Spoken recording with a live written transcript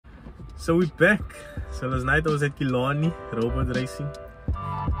So we're back. So last night I was at Killarney, robot racing.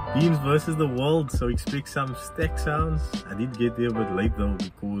 Beams versus the world, so expect some stack sounds. I did get there a bit late though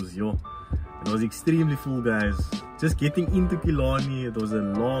because it was extremely full, guys. Just getting into Killarney, it was a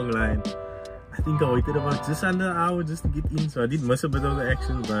long line. I think I waited about just under an hour just to get in, so I did miss a bit of the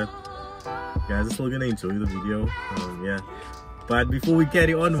action, but guys are still gonna enjoy the video. Yeah. But before we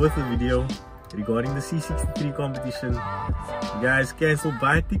carry on with the video, regarding the C63 competition, you guys cancel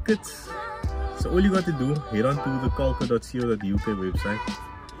buy tickets. So all you got to do, head on to the calco.co.uk website.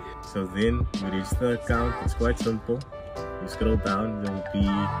 So then you register the account. It's quite simple. You scroll down, there will be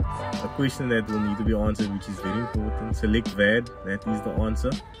a question that will need to be answered, which is very important. Select VAD, that is the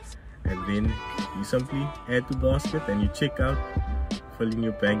answer, and then you simply add to basket and you check out, fill in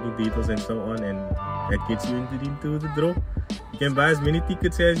your banking details and so on, and that gets you entered into the draw. You can buy as many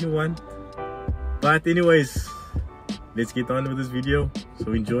tickets as you want. But anyways, let's get on with this video,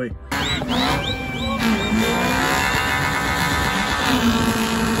 so enjoy.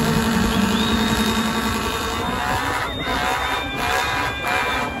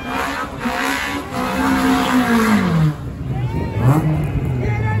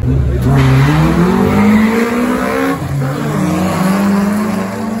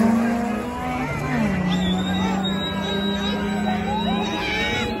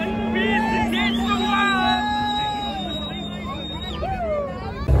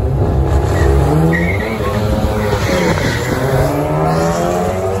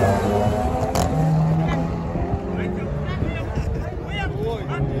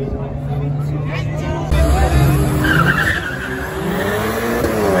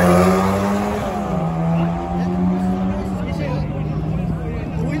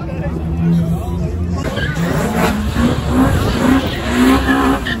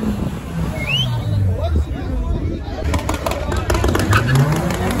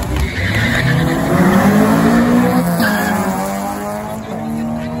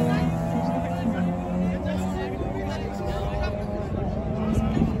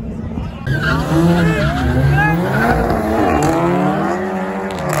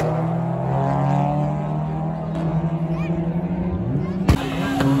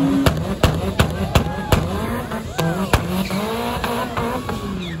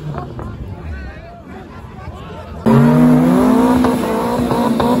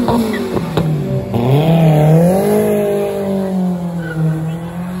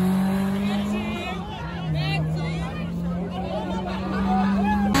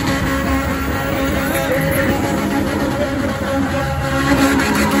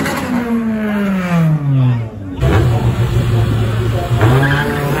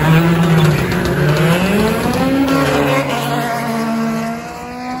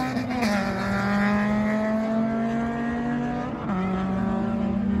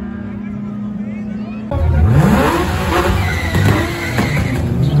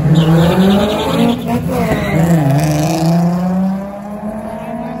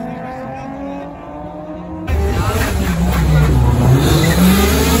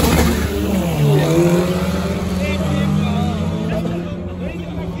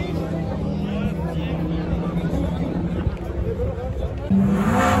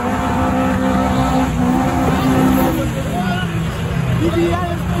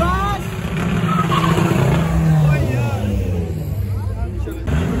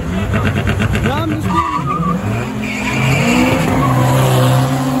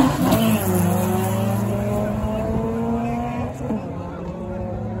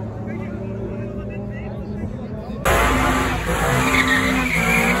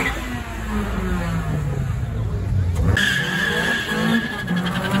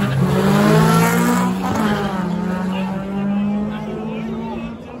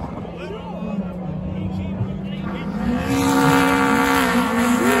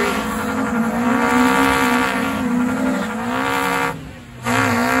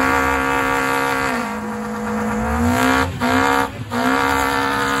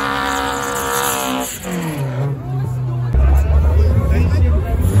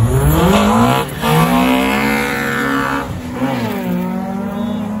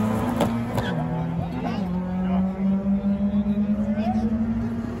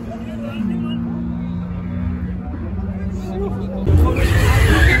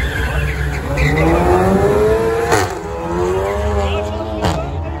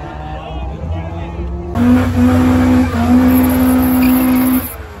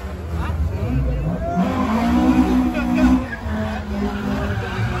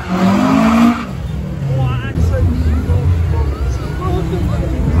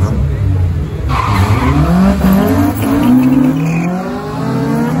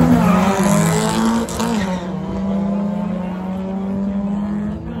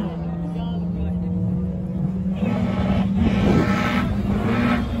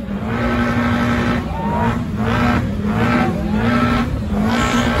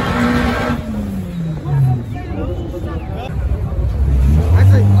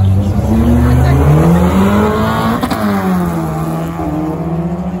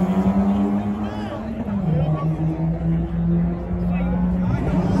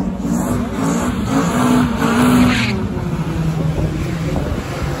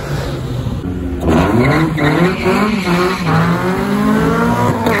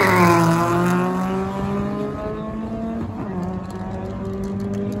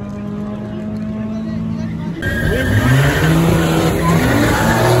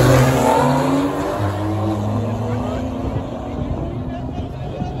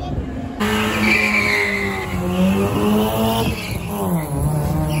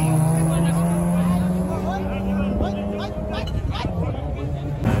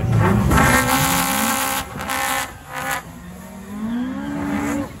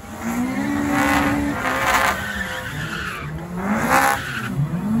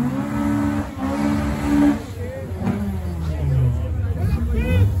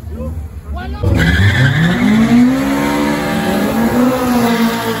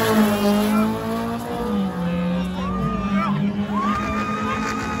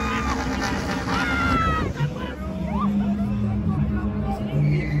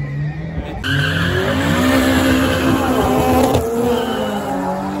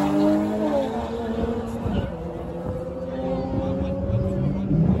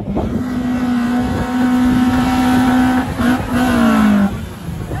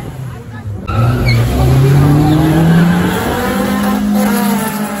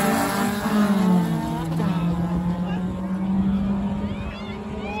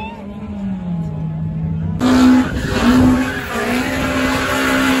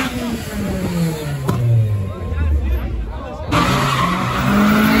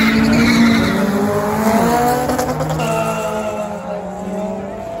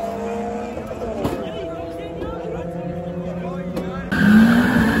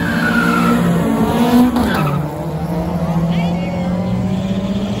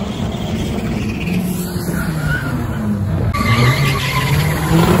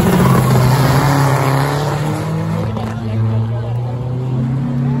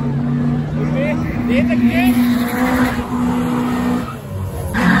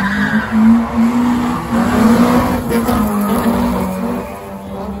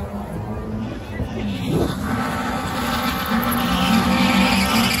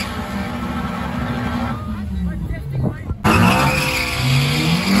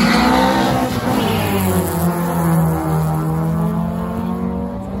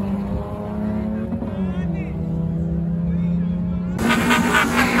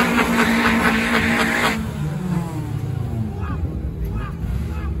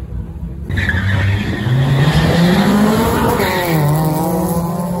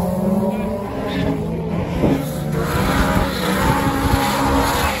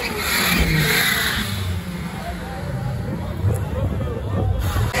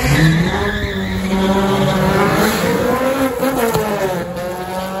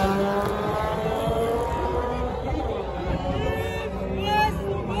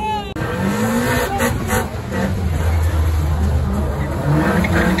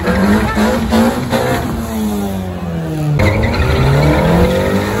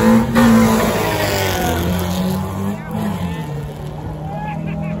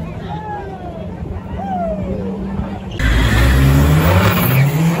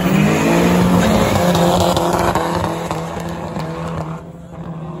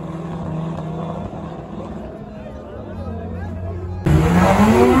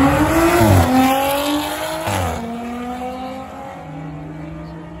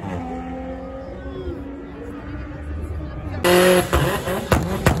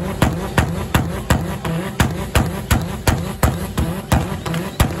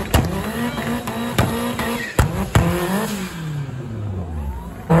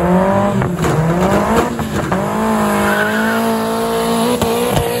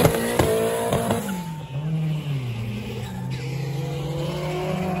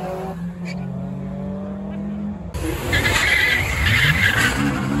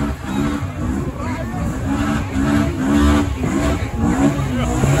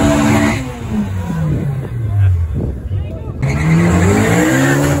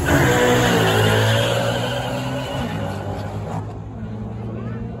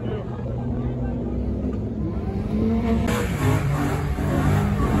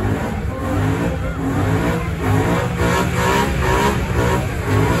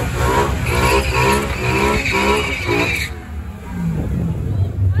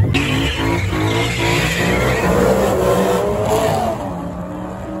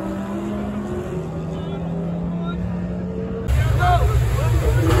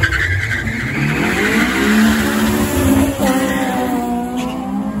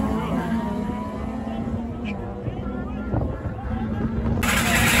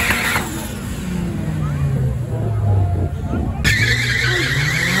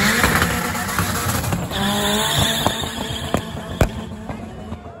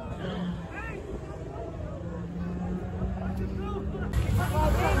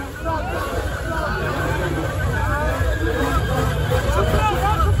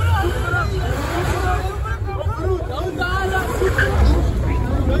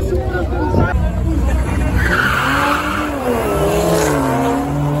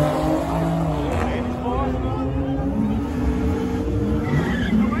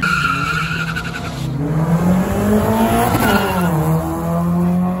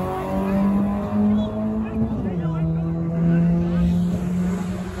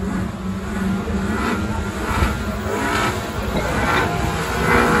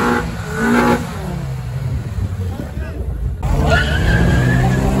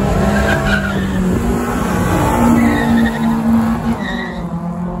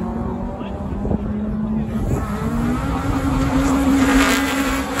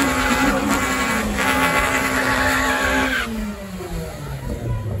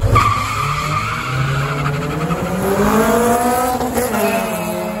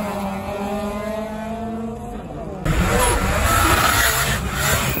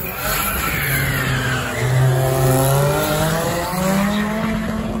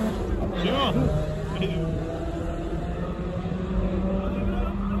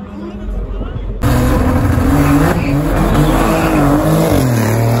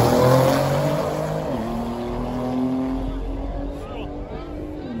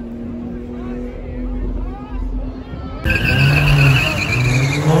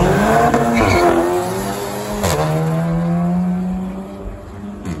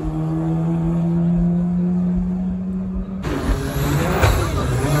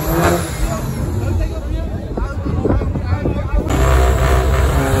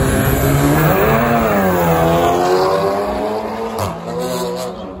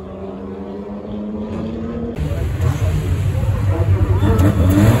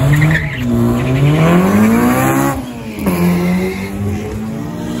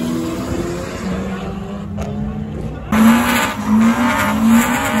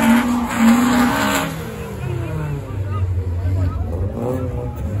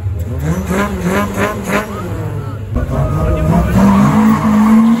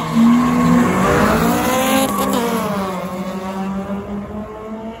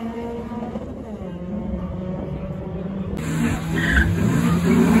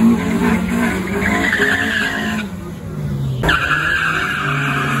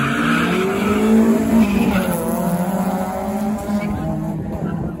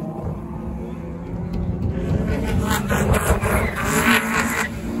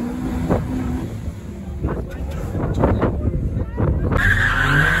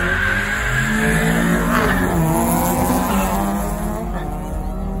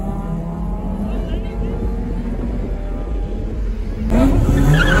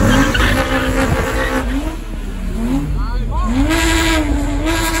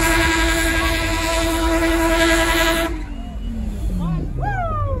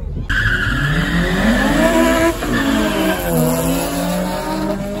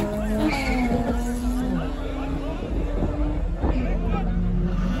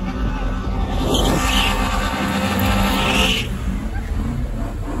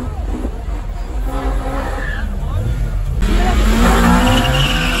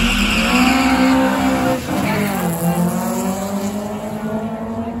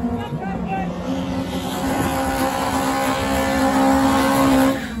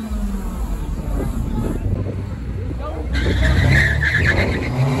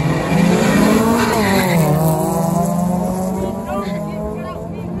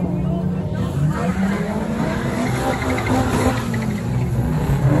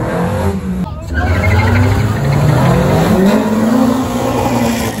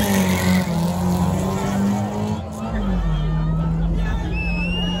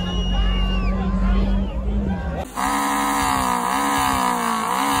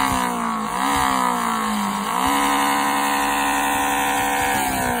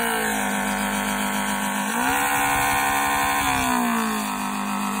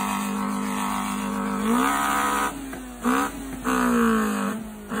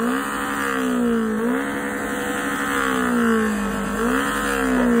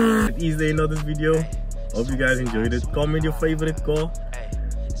 guys enjoyed it. Comment your favorite car.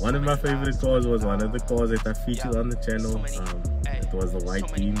 One of my favorite cars was one of the cars that I featured on the channel. It was the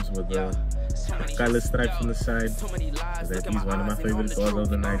white beams with the color stripes on the side. That is one of my favorite cars of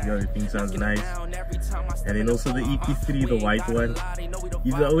the night. Yeah, everything sounds nice. And then also the EP3, the white one.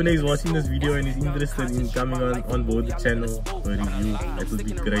 If the owner is watching this video and is interested in coming on board the channel for a review, that would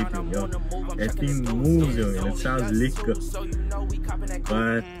be great. Yeah, that thing moves, yo, and it sounds liquor.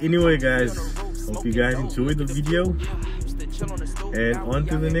 But anyway, guys, hope you guys enjoyed the video, and on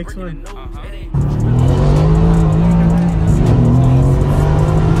to the next one.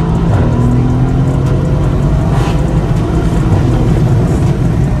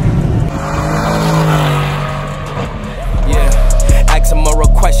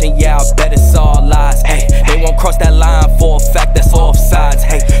 Yeah, I bet it's all lies. Hey, they won't cross that line for a fact, that's offsides.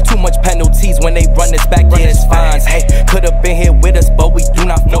 Hey, too much penalties when they run this back, yeah, it's fines. Hey, could've been here with us, but we do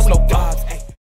not force no vibes.